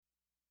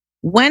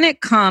when it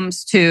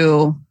comes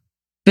to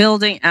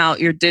building out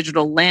your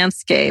digital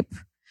landscape,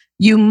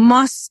 you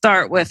must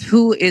start with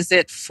who is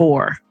it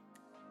for?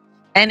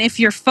 And if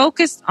you're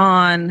focused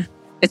on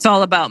it's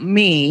all about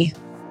me,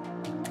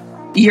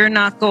 you're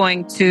not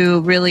going to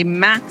really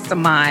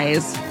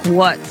maximize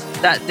what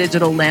that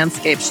digital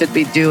landscape should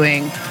be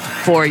doing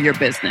for your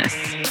business.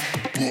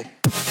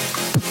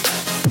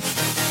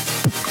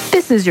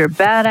 This is your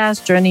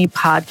Badass Journey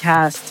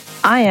podcast.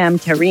 I am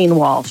Kareen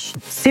Walsh,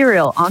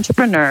 serial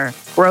entrepreneur,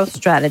 growth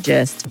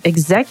strategist,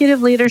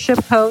 executive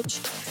leadership coach,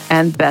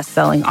 and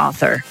best-selling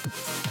author.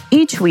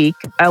 Each week,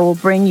 I will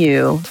bring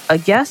you a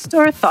guest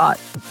or a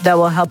thought that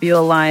will help you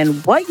align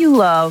what you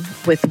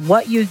love with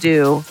what you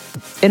do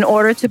in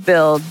order to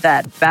build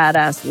that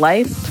badass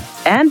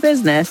life and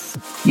business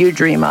you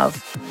dream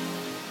of.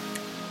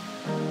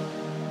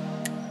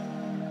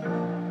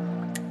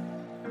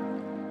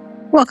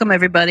 Welcome,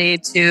 everybody,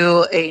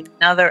 to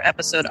another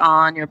episode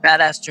on your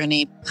Badass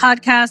Journey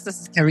podcast. This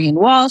is Kareen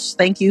Walsh.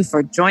 Thank you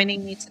for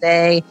joining me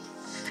today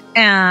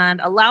and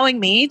allowing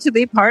me to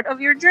be part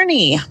of your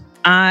journey.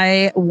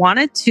 I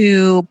wanted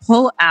to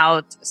pull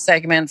out a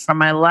segment from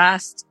my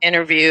last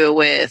interview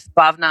with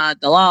Bhavna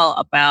Dalal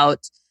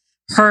about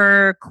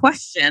her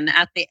question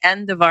at the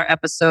end of our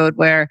episode,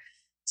 where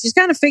she's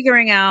kind of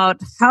figuring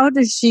out how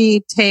does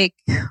she take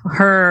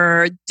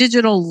her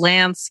digital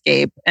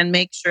landscape and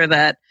make sure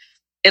that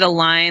it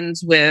aligns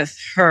with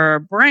her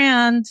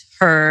brand,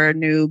 her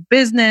new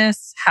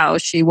business, how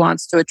she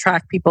wants to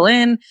attract people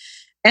in,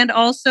 and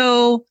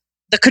also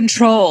the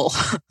control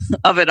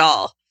of it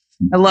all.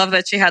 I love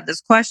that she had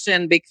this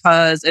question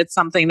because it's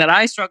something that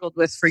I struggled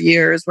with for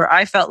years, where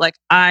I felt like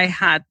I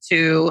had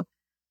to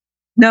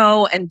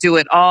know and do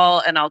it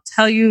all. And I'll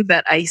tell you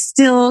that I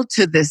still,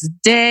 to this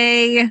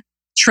day,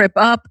 trip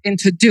up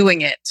into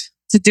doing it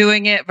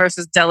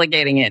versus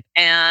delegating it.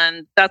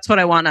 And that's what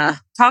I want to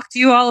talk to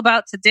you all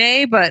about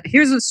today. But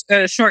here's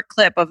a short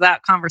clip of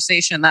that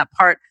conversation, that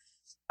part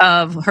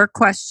of her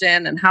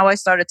question and how I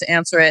started to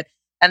answer it.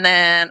 And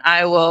then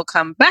I will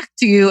come back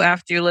to you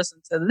after you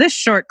listen to this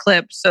short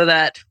clip so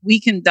that we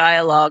can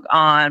dialogue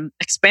on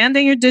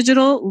expanding your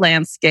digital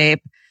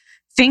landscape,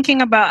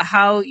 thinking about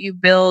how you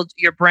build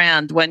your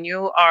brand when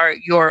you are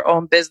your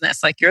own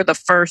business. Like you're the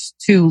first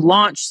to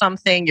launch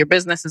something, your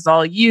business is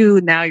all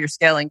you. Now you're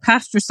scaling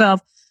past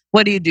yourself.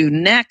 What do you do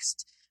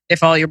next?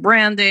 If all your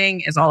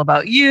branding is all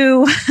about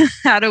you,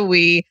 how do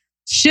we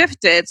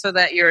shift it so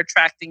that you're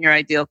attracting your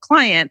ideal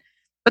client?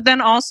 But then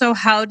also,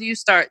 how do you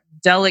start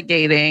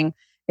delegating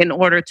in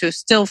order to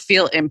still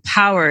feel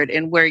empowered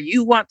in where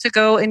you want to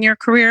go in your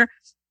career,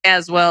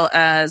 as well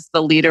as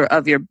the leader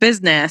of your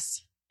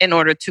business, in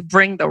order to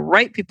bring the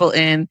right people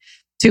in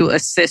to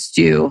assist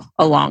you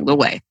along the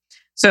way.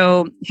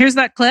 So here's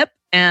that clip,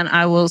 and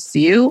I will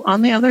see you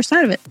on the other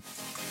side of it.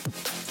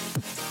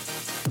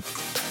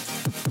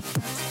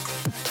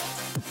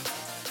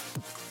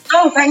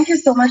 Oh, thank you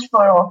so much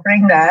for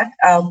offering that.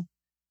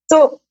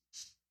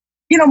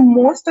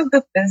 Most of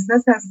the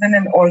business has been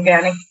an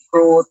organic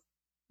growth,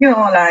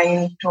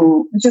 aligned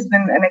to, which has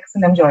been an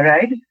excellent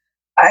joyride.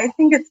 I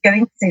think it's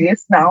getting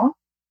serious now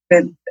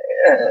with,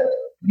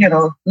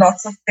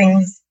 lots of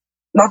things,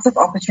 lots of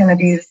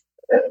opportunities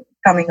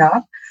coming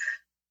up.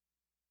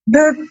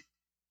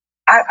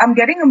 I'm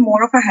getting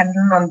more of a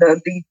handle on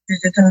the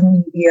digital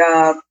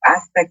media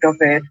aspect of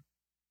it.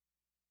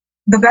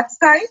 The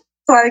website,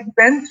 so I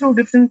went through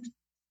different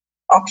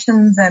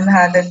options and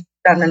had it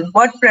done in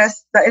WordPress.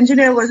 The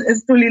engineer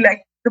is truly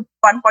like the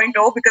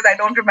 1.0 because I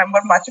don't remember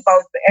much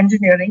about the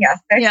engineering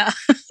aspect. Yeah.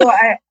 So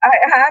I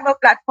have a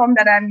platform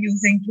that I'm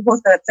using to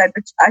host the website,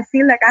 which I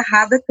feel like I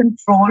have the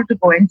control to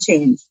go and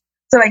change.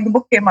 So like the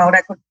book came out,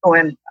 I could go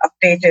and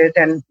update it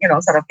and,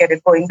 sort of get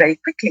it going very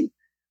quickly.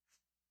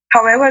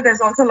 However,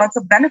 there's also lots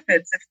of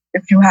benefits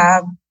if you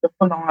have the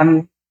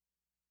full-on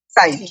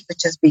site,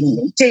 which is being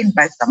maintained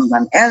by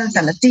someone else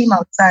and a team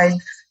outside,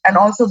 and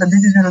also the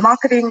digital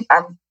marketing.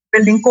 I'm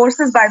building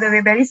courses, by the way.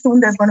 Very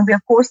soon, there's going to be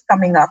a course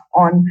coming up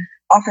on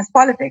office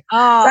politics.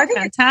 Oh, so I think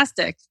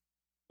fantastic.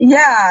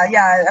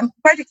 Yeah. I'm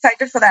quite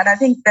excited for that. I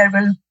think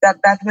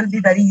that will be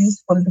very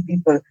useful to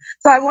people.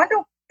 So I want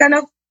to kind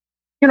of,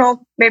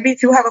 maybe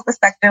if you have a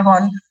perspective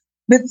on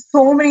with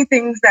so many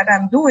things that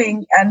I'm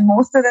doing, and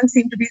most of them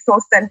seem to be so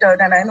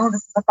centered. And I know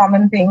this is a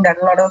common thing that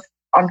a lot of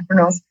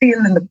entrepreneurs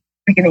feel in the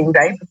beginning,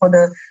 right?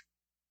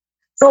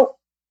 So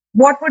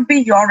what would be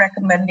your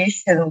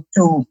recommendation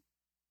towards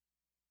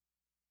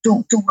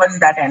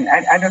that end?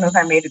 I don't know if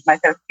I made it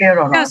myself clear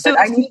or not. So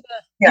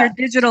your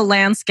digital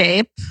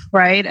landscape,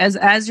 right?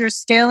 As you're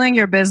scaling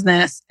your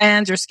business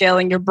and you're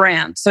scaling your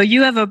brand. So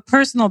you have a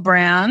personal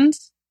brand,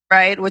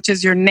 right? Which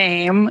is your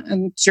name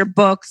and your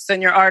books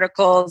and your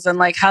articles and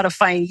like how to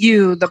find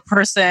you, the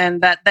person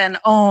that then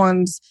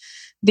owns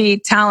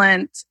the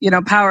talent,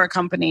 power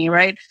company,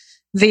 right?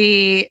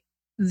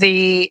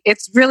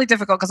 It's really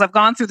difficult because I've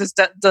gone through this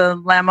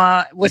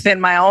dilemma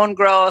within my own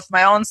growth,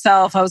 my own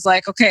self. I was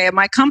like, okay,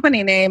 my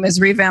company name is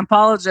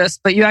Revampologist,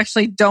 but you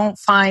actually don't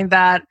find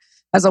that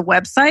as a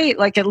website.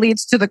 Like it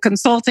leads to the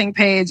consulting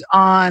page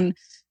on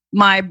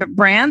my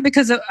brand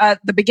because at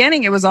the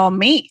beginning, it was all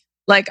me.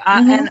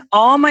 And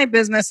all my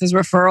business is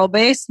referral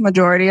based.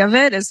 Majority of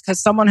it is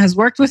because someone has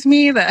worked with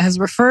me that has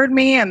referred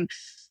me, and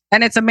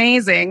it's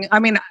amazing.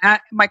 I mean,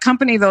 my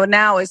company though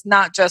now is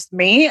not just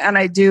me, and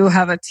I do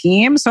have a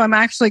team. So I'm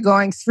actually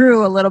going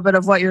through a little bit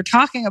of what you're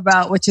talking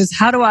about, which is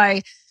how do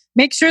I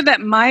make sure that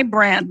my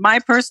brand, my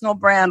personal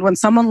brand, when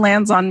someone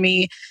lands on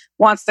me,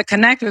 wants to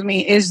connect with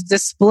me, is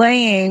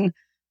displaying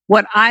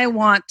what I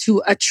want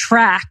to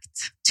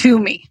attract to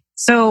me.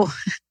 So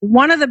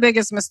one of the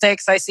biggest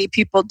mistakes I see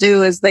people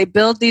do is they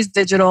build these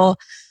digital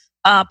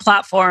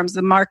platforms,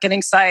 the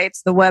marketing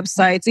sites, the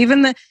websites,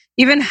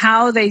 even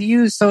how they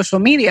use social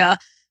media,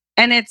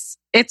 and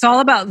it's all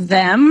about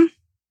them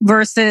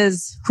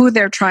versus who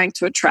they're trying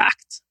to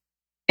attract.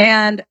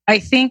 And I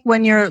think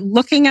when you're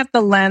looking at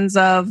the lens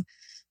of,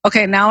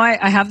 okay, now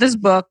I have this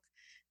book.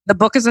 The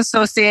book is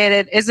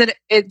associated.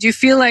 Do you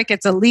feel like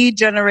it's a lead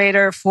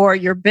generator for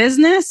your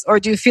business, or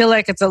do you feel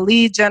like it's a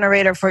lead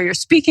generator for your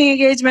speaking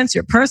engagements,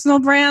 your personal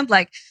brand?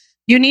 Like,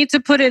 you need to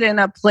put it in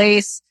a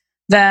place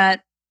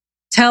that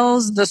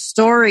tells the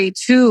story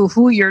to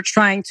who you're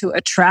trying to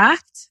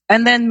attract,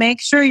 and then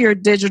make sure your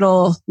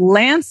digital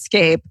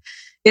landscape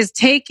is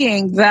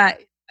taking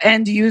that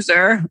end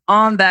user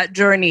on that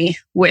journey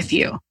with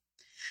you.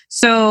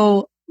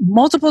 So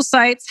multiple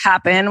sites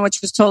happen,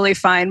 which is totally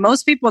fine.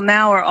 Most people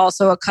now are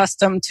also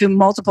accustomed to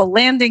multiple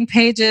landing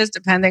pages,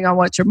 depending on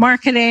what you're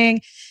marketing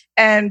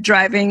and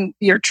driving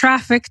your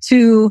traffic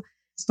to.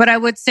 But I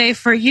would say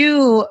for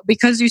you,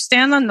 because you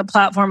stand on the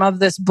platform of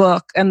this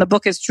book and the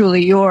book is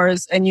truly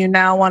yours, and you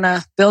now want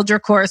to build your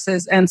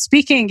courses and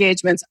speaking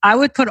engagements, I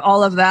would put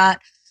all of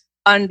that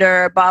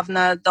under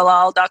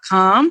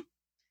bhavnadalal.com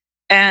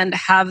and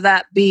have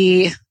that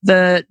be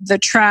the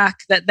track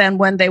that then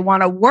when they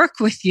want to work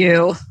with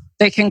you,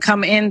 they can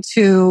come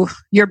into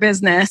your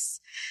business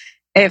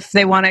if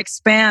they want to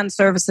expand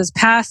services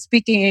past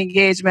speaking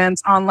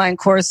engagements, online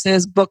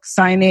courses, book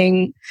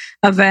signing,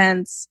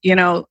 events,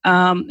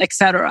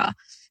 etc.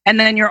 And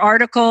then your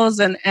articles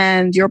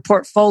and your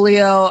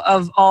portfolio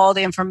of all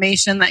the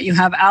information that you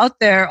have out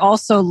there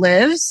also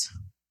lives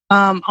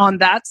on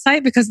that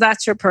site, because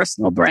that's your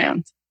personal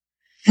brand.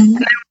 Mm-hmm. And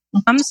then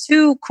when it comes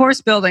to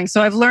course building,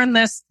 so I've learned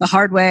this the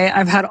hard way.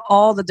 I've had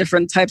all the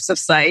different types of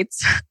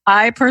sites.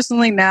 I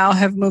personally now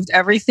have moved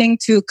everything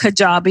to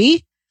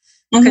Kajabi.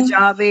 Mm-hmm.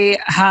 Kajabi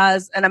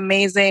has an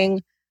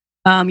amazing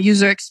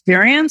user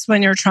experience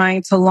when you're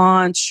trying to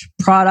launch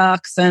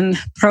products and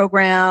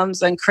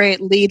programs and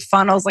create lead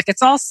funnels. Like,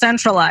 it's all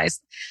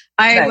centralized.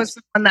 I was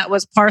someone that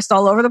was parsed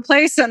all over the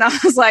place, and I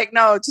was like,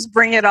 no, just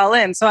bring it all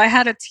in. So I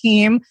had a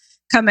team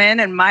come in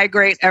and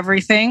migrate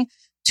everything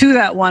to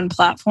that one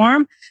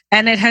platform.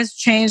 And it has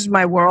changed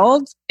my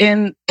world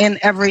in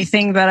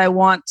everything that I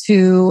want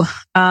to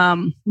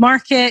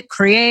market,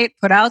 create,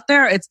 put out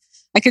there.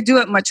 I could do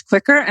it much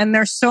quicker. And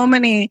there's so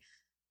many,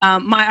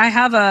 I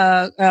have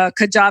a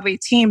Kajabi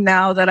team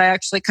now that I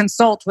actually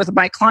consult with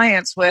my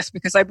clients with,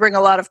 because I bring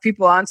a lot of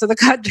people onto the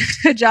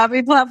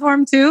Kajabi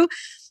platform too.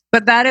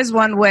 But that is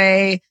one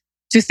way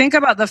to think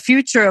about the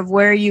future of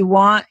where you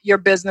want your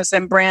business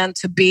and brand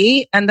to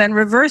be, and then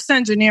reverse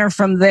engineer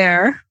from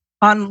there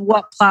on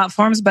what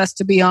platforms best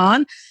to be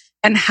on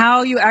and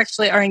how you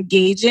actually are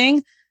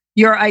engaging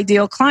your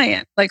ideal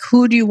client. Like,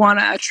 who do you want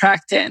to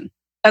attract in?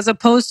 As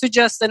opposed to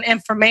just an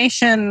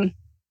information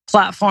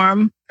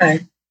platform.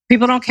 Right.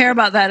 People don't care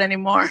about that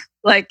anymore.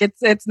 Like,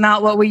 it's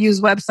not what we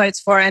use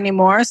websites for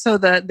anymore. So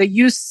the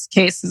use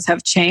cases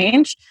have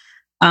changed.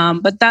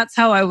 But that's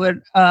how I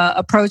would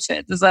approach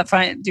it. Do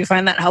you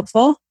find that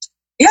helpful?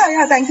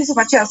 Yeah. Thank you so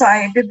much. Yeah, so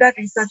I did that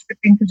research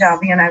between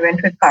Kajabi and I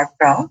went with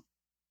Kartra.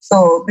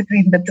 So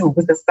between the two,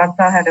 because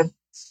Kartra had a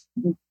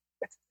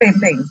same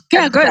thing.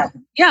 Yeah, good.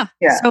 Yeah.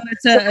 So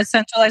it's a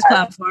centralized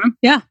platform.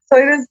 Yeah. So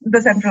it is the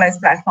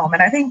centralized platform.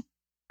 And I think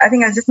I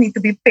just need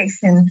to be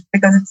patient,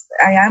 because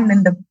I am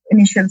in the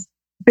initial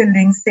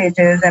building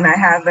stages, and I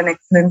have an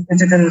excellent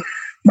digital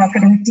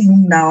marketing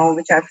team now,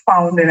 which I've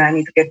found, and I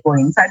need to get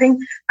going. So I think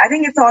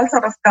it's all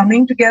sort of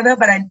coming together,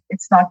 but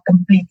it's not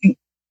completely.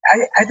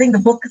 I think the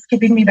book is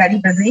keeping me very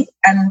busy,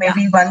 and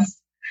maybe once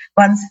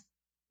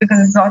because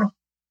it's not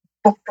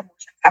book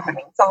promotion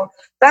happening. So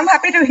I'm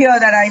happy to hear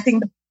that. I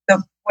think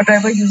the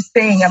whatever you're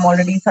saying, I'm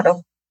already sort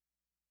of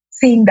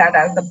seeing that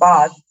as the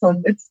path.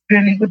 So it's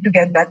really good to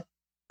get that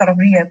sort of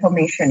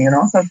reaffirmation,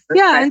 So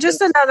yeah, and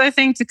just another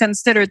thing to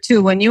consider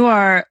too, when you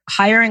are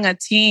hiring a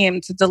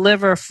team to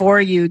deliver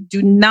for you,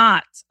 do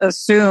not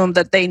assume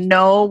that they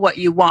know what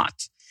you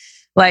want.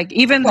 Like,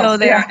 even though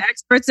they are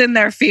experts in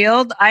their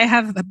field, I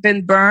have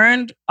been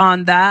burned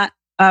on that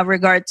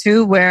regard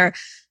too, where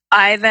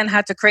I then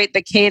had to create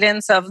the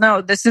cadence of,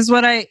 no, this is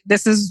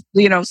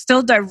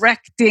still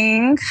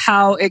directing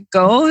how it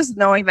goes,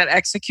 knowing that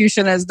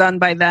execution is done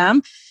by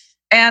them.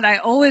 And I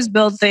always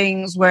build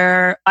things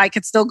where I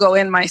could still go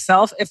in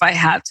myself if I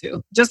had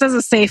to, just as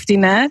a safety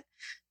net,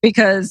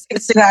 because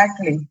it's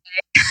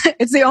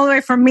the only way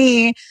for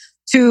me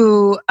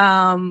to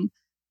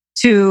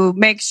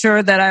make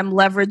sure that I'm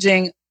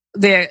leveraging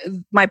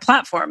my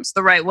platforms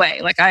the right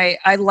way. Like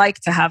I like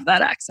to have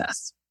that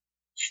access.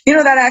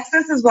 That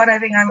access is what I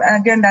think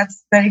again,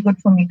 that's very good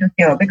for me to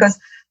hear, because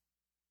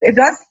it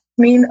does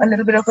mean a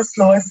little bit of a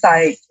slower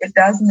side. It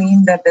does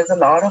mean that there's a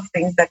lot of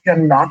things that you're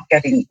not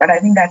getting. But I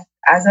think that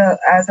as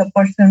a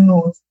person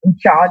who's in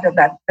charge of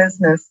that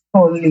business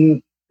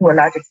wholly to a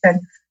large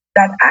extent,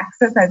 that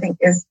access, I think,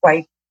 is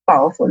quite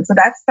powerful. So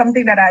that's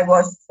something that I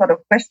was sort of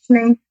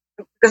questioning,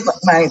 because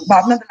my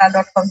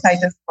bhavnadalal.com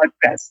site is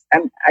WordPress,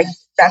 and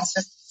that's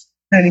just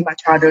really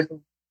much harder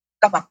to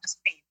come up to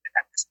speed with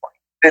at this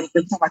point.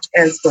 There's so much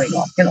else going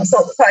on,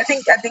 So I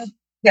think,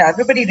 yeah,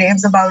 everybody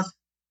raves about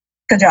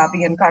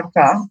Kajabi and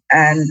Katra,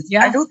 and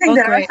I do think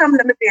there are some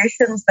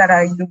limitations that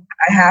I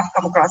have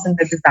come across in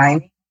the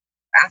design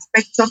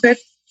aspects of it,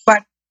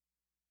 but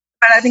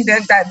I think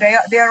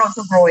they are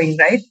also growing,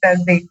 right? That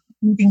they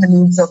meeting the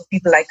needs of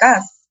people like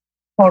us,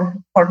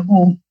 for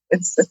whom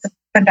it's a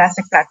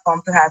fantastic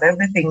platform to have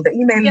everything, the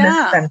email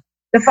list and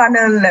the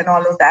funnel and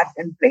all of that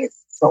in place.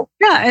 So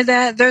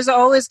and there's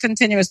always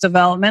continuous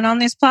development on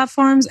these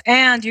platforms,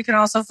 and you can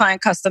also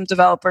find custom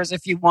developers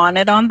if you want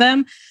it on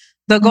them.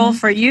 The goal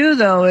for you,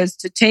 though, is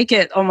to take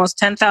it almost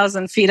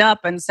 10,000 feet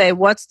up and say,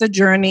 what's the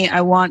journey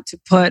I want to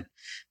put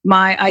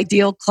my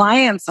ideal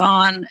clients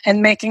on,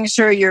 and making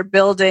sure you're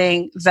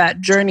building that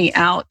journey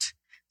out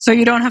so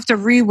you don't have to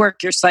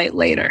rework your site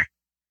later.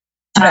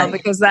 Right.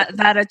 Because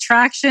that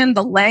attraction,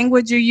 the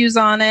language you use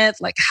on it,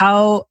 like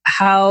how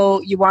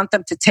you want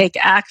them to take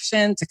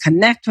action, to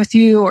connect with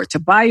you, or to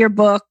buy your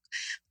book,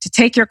 to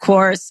take your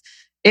course,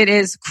 it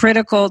is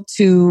critical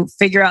to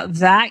figure out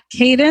that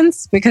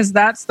cadence, because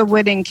that's the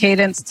winning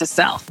cadence to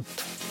sell.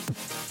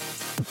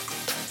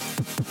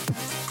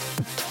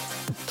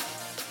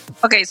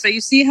 Okay, so you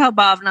see how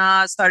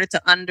Bhavna started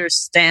to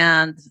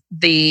understand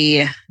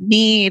the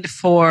need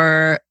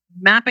for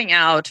mapping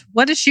out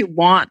what does she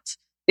want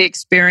the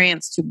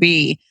experience to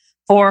be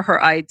for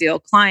her ideal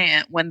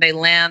client when they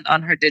land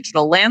on her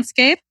digital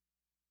landscape.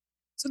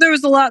 So there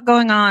was a lot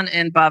going on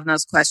in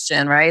Bhavna's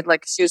question, right?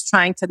 Like she was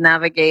trying to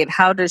navigate,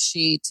 how does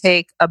she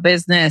take a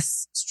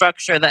business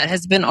structure that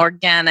has been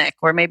organic,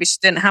 or maybe she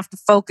didn't have to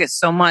focus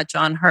so much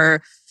on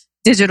her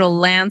digital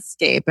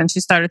landscape, and she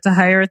started to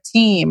hire a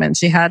team, and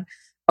she had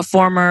a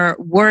former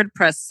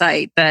WordPress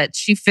site that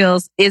she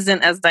feels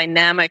isn't as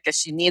dynamic as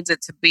she needs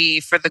it to be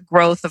for the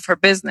growth of her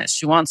business.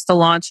 She wants to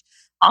launch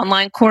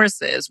online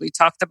courses. We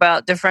talked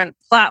about different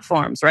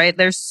platforms, right?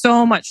 There's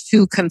so much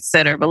to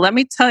consider. But let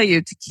me tell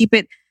you, to keep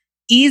it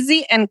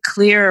easy and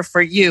clear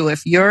for you,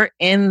 if you're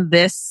in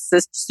this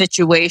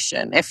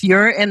situation, if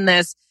you're in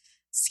this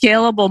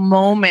scalable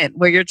moment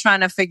where you're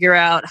trying to figure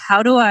out,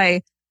 how do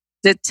I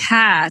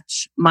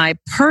detach my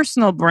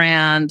personal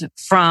brand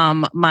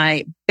from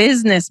my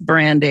business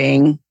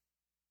branding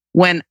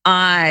when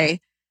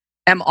I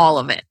am all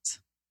of it?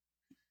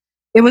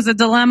 It was a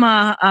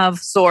dilemma of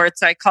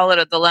sorts. I call it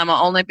a dilemma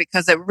only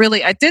because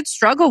I did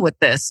struggle with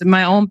this in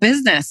my own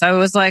business. I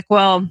was like,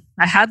 well,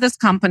 I had this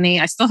company.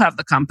 I still have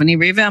the company,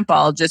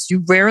 Revampologist.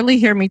 You rarely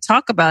hear me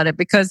talk about it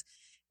because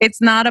it's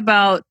not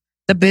about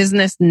the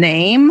business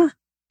name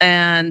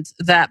and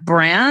that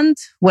brand.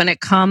 When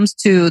it comes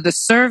to the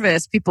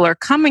service people are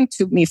coming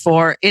to me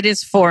for, it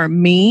is for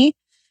me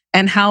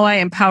and how I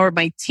empower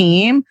my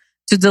team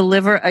to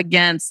deliver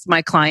against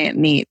my client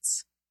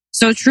needs.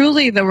 So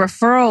truly the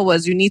referral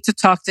was, you need to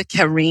talk to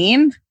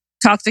Kareen.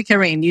 Talk to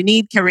Kareen. You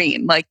need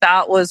Kareen. Like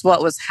that was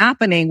what was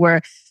happening,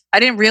 where I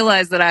didn't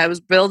realize that I was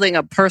building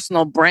a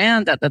personal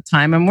brand at the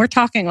time. And we're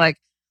talking like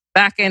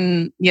back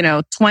in,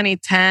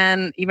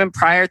 2010, even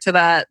prior to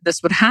that,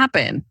 this would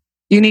happen.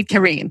 You need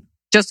Kareen.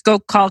 Just go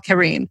call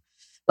Kareen.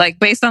 Like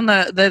based on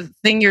the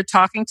thing you're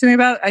talking to me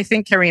about, I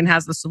think Kareen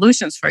has the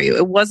solutions for you.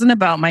 It wasn't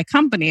about my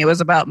company. It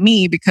was about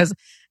me, because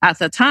at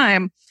the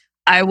time,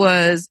 I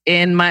was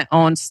in my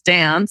own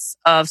stance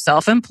of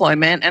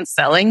self-employment and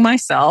selling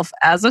myself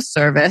as a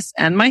service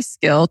and my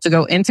skill to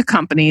go into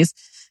companies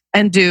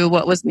and do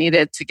what was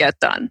needed to get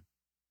done.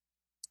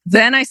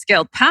 Then I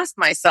scaled past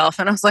myself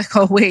and I was like,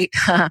 oh, wait,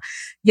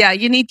 yeah,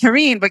 you need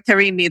Kareen, but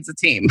Kareen needs a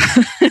team.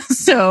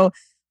 So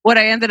what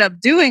I ended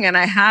up doing, and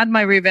I had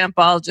my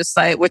Revampologist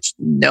site, which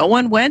no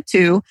one went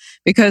to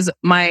because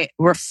my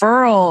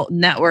referral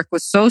network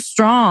was so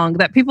strong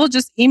that people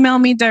just email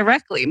me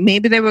directly.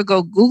 Maybe they would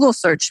go Google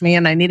search me,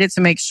 and I needed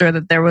to make sure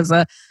that there was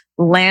a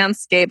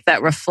landscape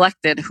that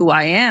reflected who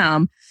I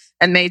am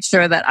and made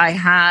sure that I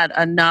had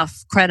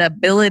enough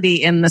credibility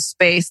in the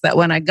space that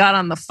when I got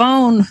on the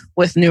phone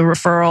with new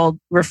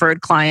referred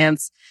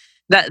clients,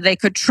 that they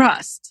could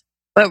trust.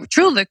 But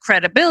truly, the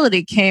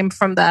credibility came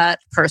from that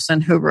person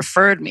who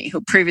referred me,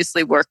 who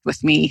previously worked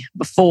with me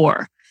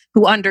before,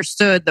 who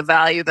understood the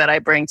value that I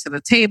bring to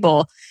the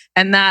table.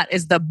 And that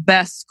is the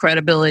best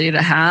credibility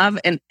to have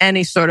in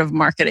any sort of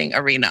marketing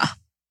arena.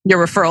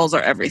 Your referrals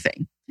are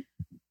everything.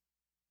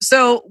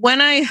 So when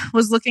I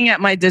was looking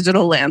at my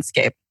digital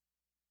landscape,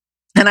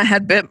 and I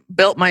had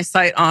built my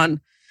site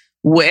on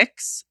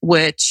Wix,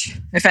 which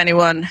if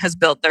anyone has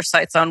built their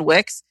sites on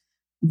Wix,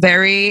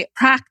 very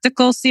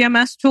practical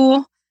CMS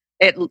tool.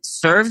 It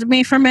served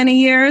me for many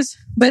years,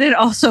 but it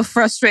also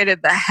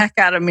frustrated the heck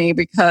out of me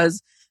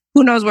because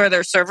who knows where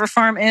their server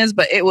farm is,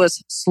 but it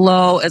was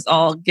slow as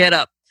all get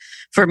up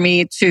for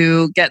me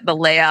to get the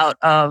layout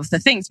of the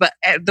things. But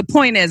the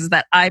point is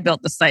that I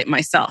built the site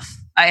myself.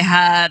 I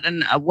had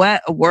a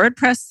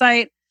WordPress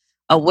site,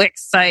 a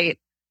Wix site.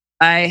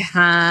 I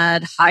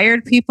had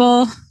hired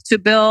people to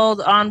build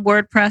on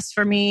WordPress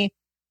for me.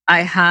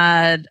 I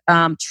had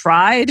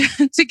tried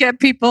to get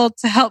people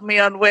to help me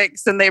on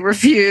Wix and they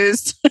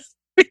refused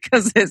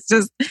because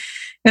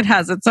it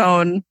has its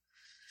own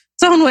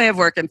way of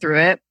working through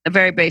it. A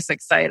very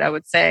basic site, I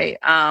would say.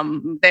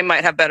 They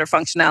might have better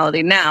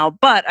functionality now,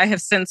 but I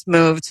have since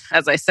moved,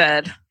 as I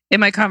said. In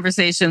my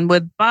conversation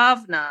with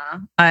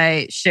Bhavna,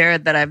 I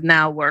shared that I've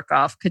now work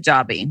off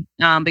Kajabi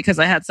because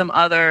I had some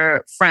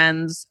other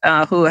friends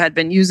who had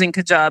been using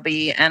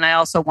Kajabi, and I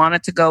also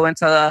wanted to go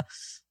into the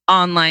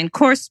online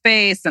course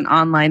space and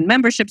online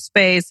membership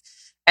space.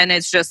 And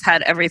it's just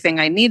had everything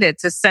I needed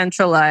to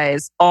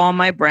centralize all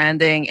my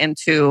branding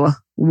into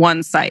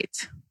one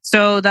site.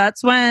 So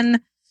that's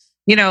when,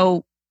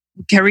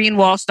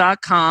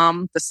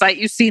 KareenWalsh.com, the site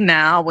you see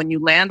now, when you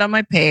land on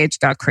my page,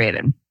 got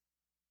created.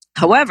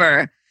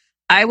 However,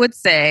 I would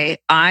say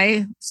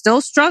I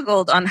still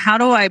struggled on how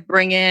do I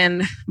bring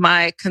in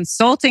my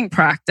consulting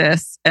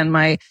practice and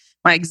my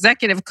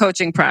executive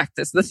coaching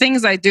practice, the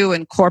things I do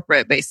in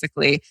corporate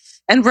basically,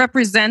 and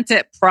represent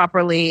it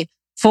properly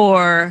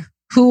for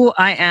who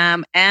I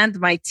am and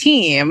my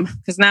team.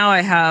 Because now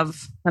I have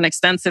an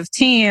extensive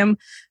team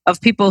of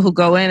people who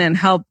go in and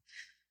help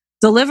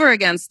deliver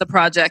against the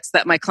projects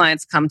that my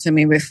clients come to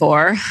me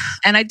before.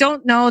 And I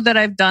don't know that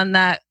I've done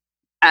that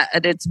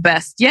at its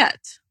best yet.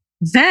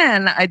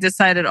 Then I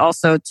decided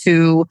also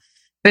to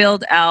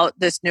build out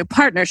this new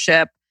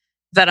partnership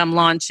that I'm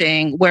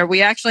launching where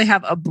we actually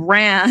have a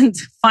brand.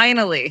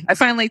 I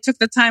finally took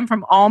the time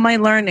from all my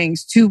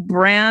learnings to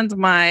brand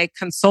my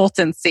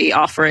consultancy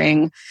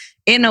offering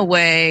in a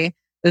way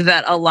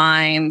that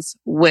aligns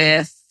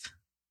with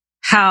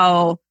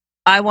how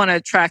I want to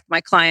attract my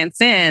clients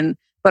in,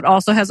 but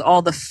also has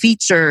all the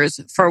features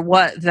for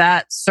what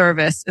that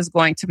service is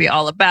going to be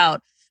all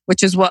about,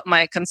 which is what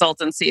my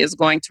consultancy is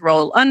going to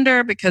roll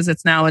under because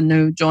it's now a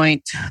new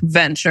joint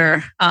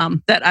venture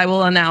that I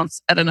will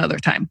announce at another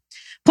time.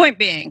 Point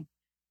being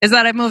is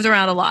that I've moved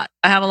around a lot.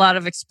 I have a lot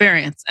of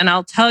experience. And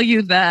I'll tell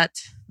you that,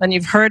 and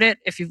you've heard it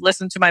if you've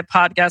listened to my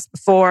podcast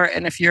before,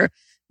 and if you're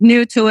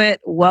new to it,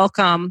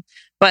 welcome.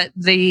 But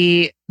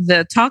the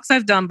talks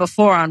I've done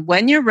before on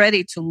when you're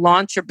ready to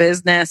launch your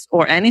business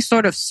or any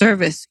sort of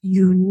service,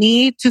 you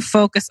need to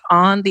focus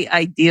on the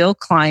ideal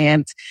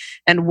client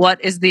and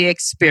what is the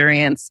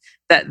experience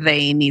that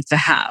they need to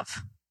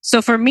have.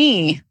 So for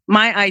me,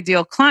 my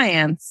ideal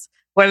clients,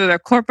 whether they're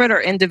corporate or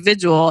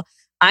individual,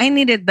 I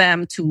needed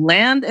them to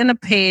land in a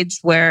page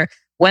where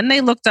when they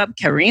looked up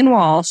Kareen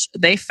Walsh,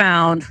 they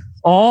found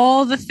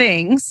all the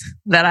things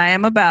that I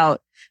am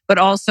about, but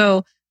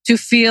also to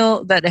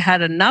feel that it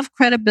had enough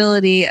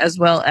credibility as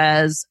well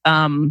as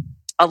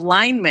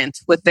alignment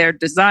with their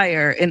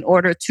desire in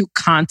order to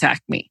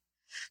contact me.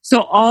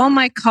 So all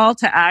my call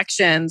to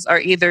actions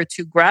are either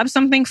to grab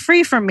something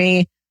free from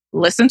me,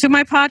 listen to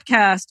my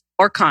podcast,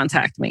 or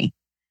contact me.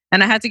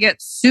 And I had to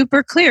get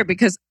super clear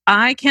because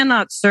I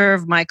cannot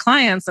serve my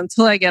clients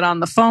until I get on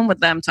the phone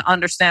with them to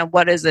understand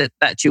what is it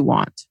that you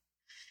want.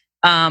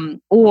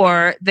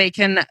 Or they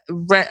can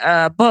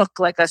book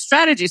like a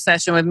strategy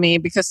session with me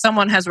because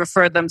someone has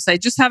referred them, say,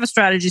 just have a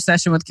strategy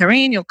session with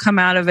Kareen. You'll come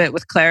out of it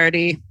with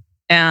clarity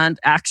and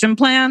action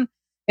plan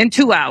in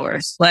 2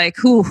 hours. Like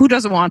who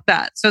doesn't want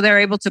that? So they're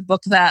able to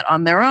book that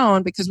on their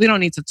own because we don't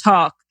need to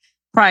talk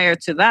prior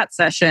to that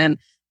session.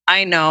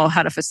 I know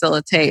how to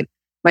facilitate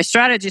my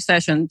strategy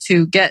session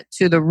to get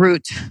to the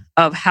root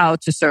of how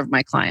to serve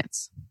my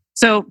clients.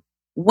 So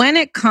when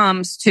it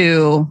comes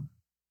to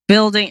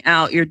building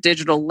out your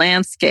digital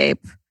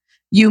landscape,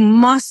 you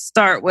must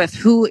start with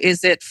who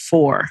is it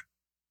for?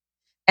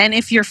 And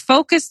if you're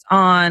focused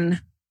on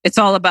it's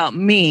all about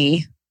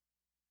me,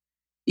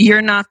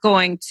 you're not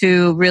going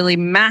to really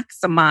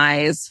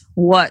maximize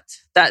what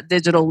that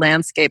digital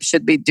landscape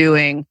should be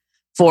doing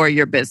for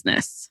your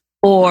business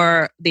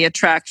or the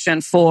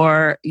attraction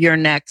for your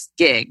next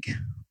gig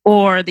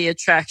or the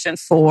attraction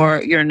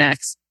for your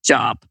next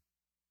job.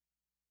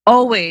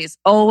 Always,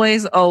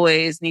 always,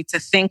 always need to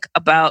think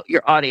about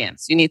your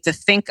audience. You need to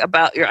think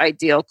about your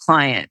ideal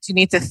client. You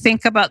need to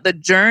think about the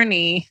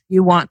journey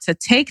you want to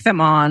take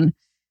them on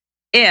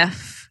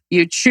if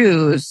you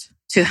choose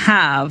to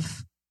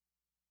have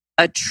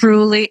a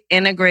truly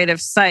integrative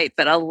site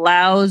that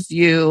allows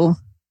you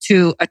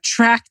to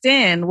attract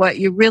in what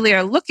you really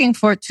are looking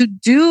for to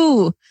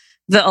do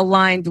the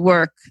aligned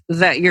work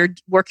that you're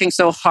working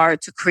so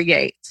hard to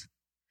create.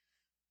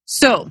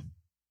 So,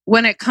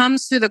 when it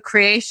comes to the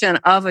creation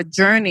of a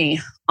journey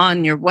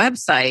on your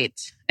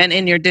website and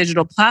in your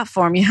digital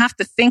platform, you have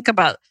to think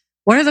about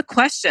what are the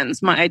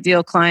questions my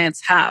ideal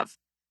clients have?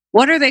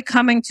 What are they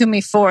coming to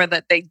me for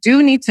that they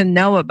do need to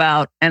know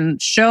about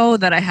and show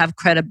that I have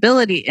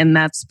credibility in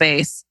that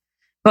space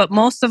But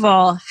most of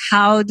all,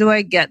 how do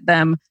I get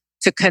them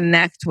to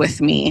connect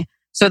with me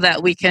so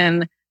that we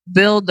can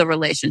build the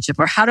relationship?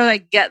 Or how do I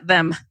get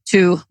them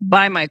to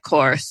buy my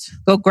course,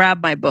 go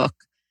grab my book?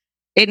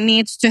 It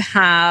needs to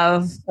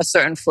have a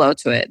certain flow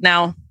to it.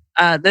 Now,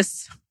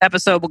 this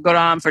episode will go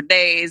on for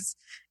days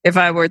if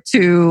I were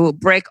to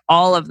break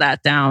all of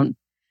that down.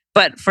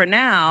 But for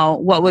now,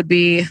 what would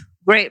be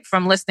great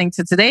from listening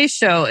to today's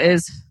show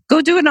is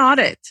go do an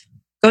audit.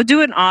 Go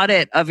do an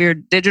audit of your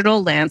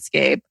digital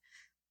landscape,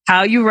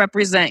 how you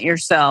represent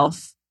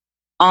yourself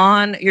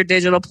on your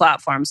digital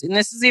platforms. And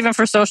this is even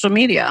for social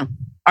media.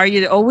 Are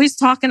you always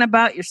talking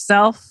about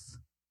yourself?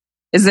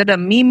 Is it a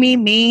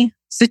me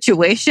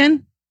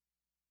situation?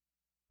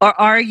 Or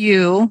are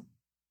you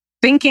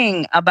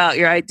thinking about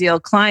your ideal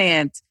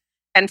client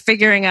and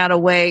figuring out a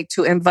way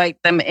to invite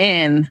them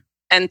in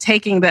and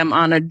taking them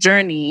on a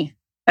journey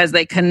as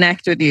they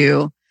connect with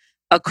you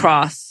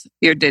across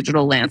your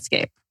digital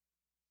landscape?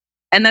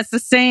 And that's the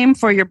same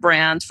for your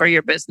brand, for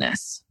your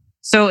business.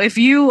 So if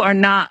you are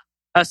not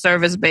a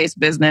service-based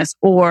business,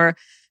 or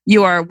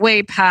you are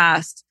way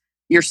past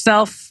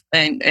yourself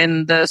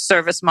in the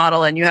service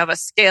model and you have a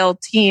scaled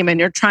team and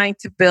you're trying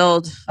to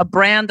build a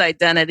brand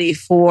identity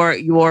for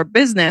your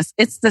business,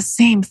 it's the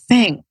same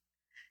thing.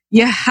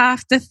 You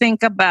have to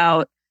think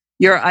about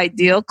your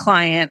ideal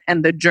client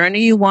and the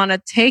journey you want to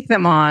take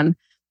them on,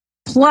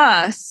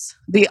 plus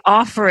the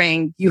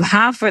offering you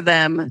have for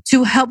them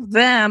to help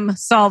them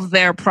solve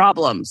their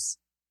problems.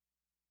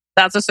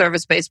 That's a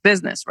service-based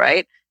business,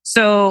 right?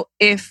 So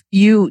if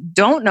you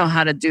don't know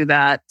how to do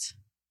that,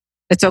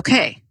 it's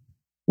okay.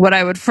 What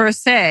I would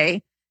first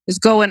say is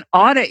go and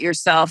audit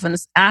yourself and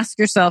ask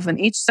yourself in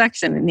each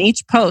section, in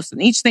each post,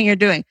 in each thing you're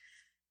doing,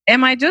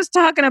 am I just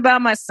talking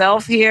about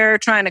myself here,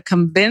 trying to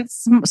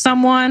convince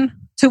someone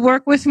to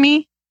work with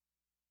me?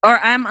 Or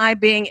am I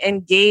being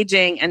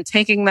engaging and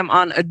taking them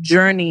on a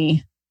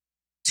journey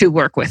to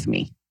work with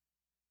me,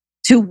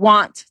 to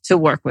want to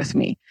work with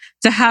me,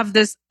 to have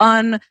this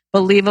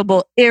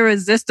unbelievable,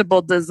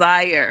 irresistible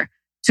desire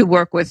to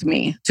work with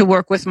me, to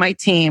work with my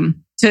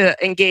team, to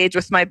engage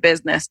with my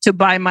business, to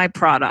buy my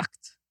product?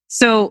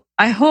 So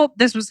I hope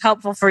this was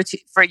helpful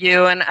for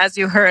you. And as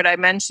you heard, I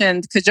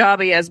mentioned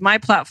Kajabi as my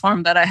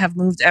platform that I have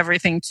moved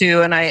everything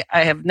to. And I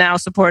have now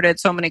supported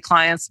so many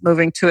clients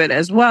moving to it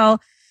as well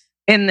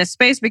in this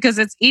space because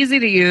it's easy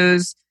to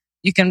use.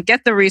 You can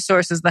get the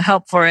resources, the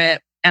help for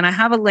it. And I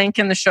have a link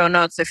in the show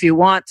notes if you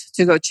want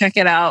to go check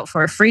it out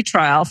for a free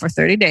trial for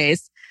 30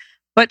 days.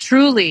 But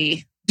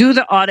truly, do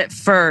the audit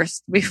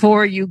first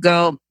before you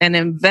go and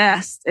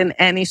invest in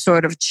any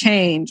sort of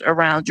change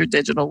around your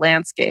digital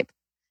landscape.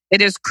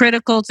 It is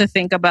critical to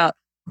think about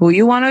who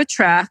you want to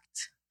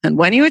attract, and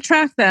when you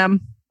attract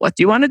them, what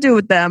do you want to do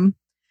with them,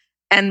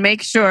 and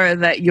make sure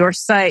that your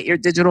site, your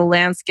digital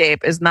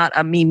landscape is not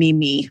a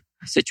me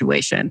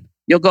situation.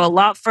 You'll go a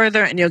lot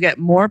further and you'll get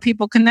more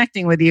people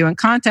connecting with you and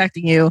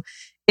contacting you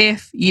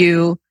if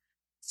you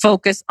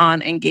focus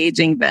on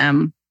engaging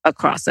them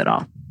across it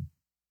all.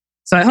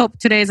 So I hope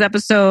today's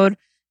episode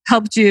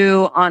helped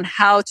you on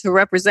how to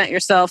represent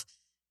yourself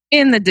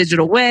in the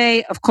digital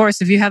way. Of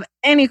course, if you have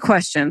any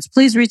questions,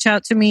 please reach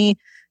out to me.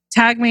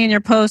 Tag me in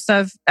your post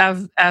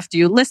after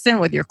you listen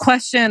with your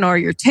question or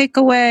your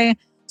takeaway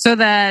so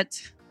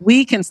that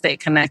we can stay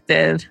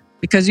connected,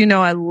 because you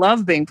know I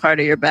love being part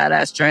of your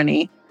badass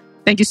journey.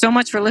 Thank you so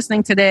much for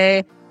listening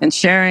today and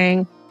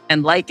sharing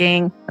and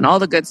liking and all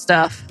the good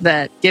stuff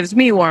that gives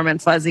me warm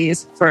and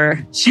fuzzies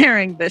for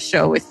sharing this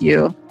show with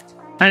you.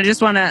 And I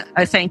just want to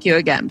thank you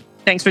again.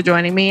 Thanks for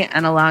joining me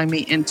and allowing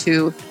me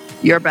into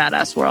your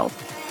badass world.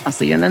 I'll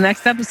see you in the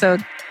next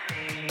episode.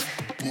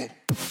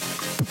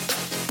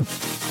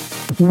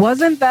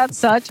 Wasn't that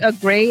such a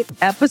great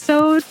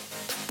episode?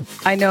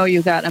 I know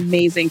you got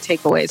amazing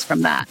takeaways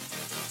from that.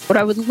 What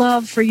I would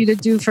love for you to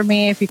do for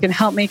me, if you can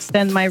help me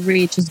extend my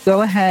reach, is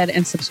go ahead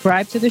and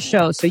subscribe to the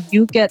show so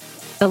you get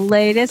the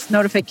latest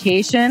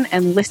notification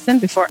and listen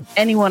before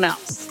anyone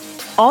else.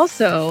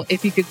 Also,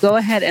 if you could go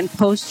ahead and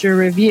post your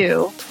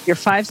review, your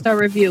 5-star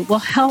review will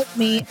help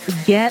me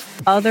get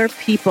other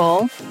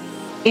people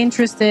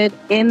interested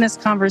in this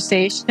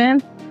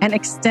conversation and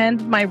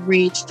extend my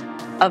reach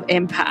of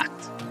impact.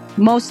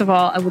 Most of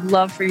all, I would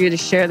love for you to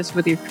share this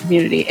with your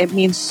community. It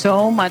means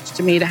so much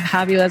to me to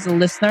have you as a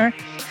listener,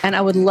 and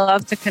I would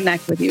love to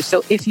connect with you.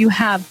 So if you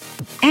have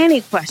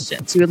any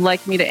questions you would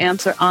like me to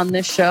answer on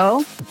this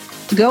show,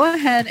 go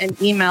ahead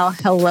and email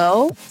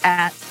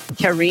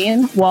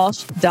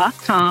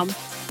hello@KareenWalsh.com,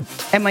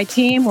 and my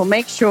team will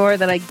make sure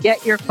that I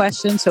get your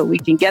questions so we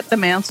can get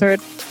them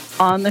answered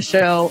on the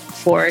show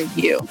for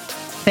you.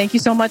 Thank you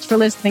so much for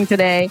listening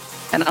today,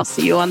 and I'll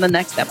see you on the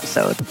next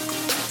episode.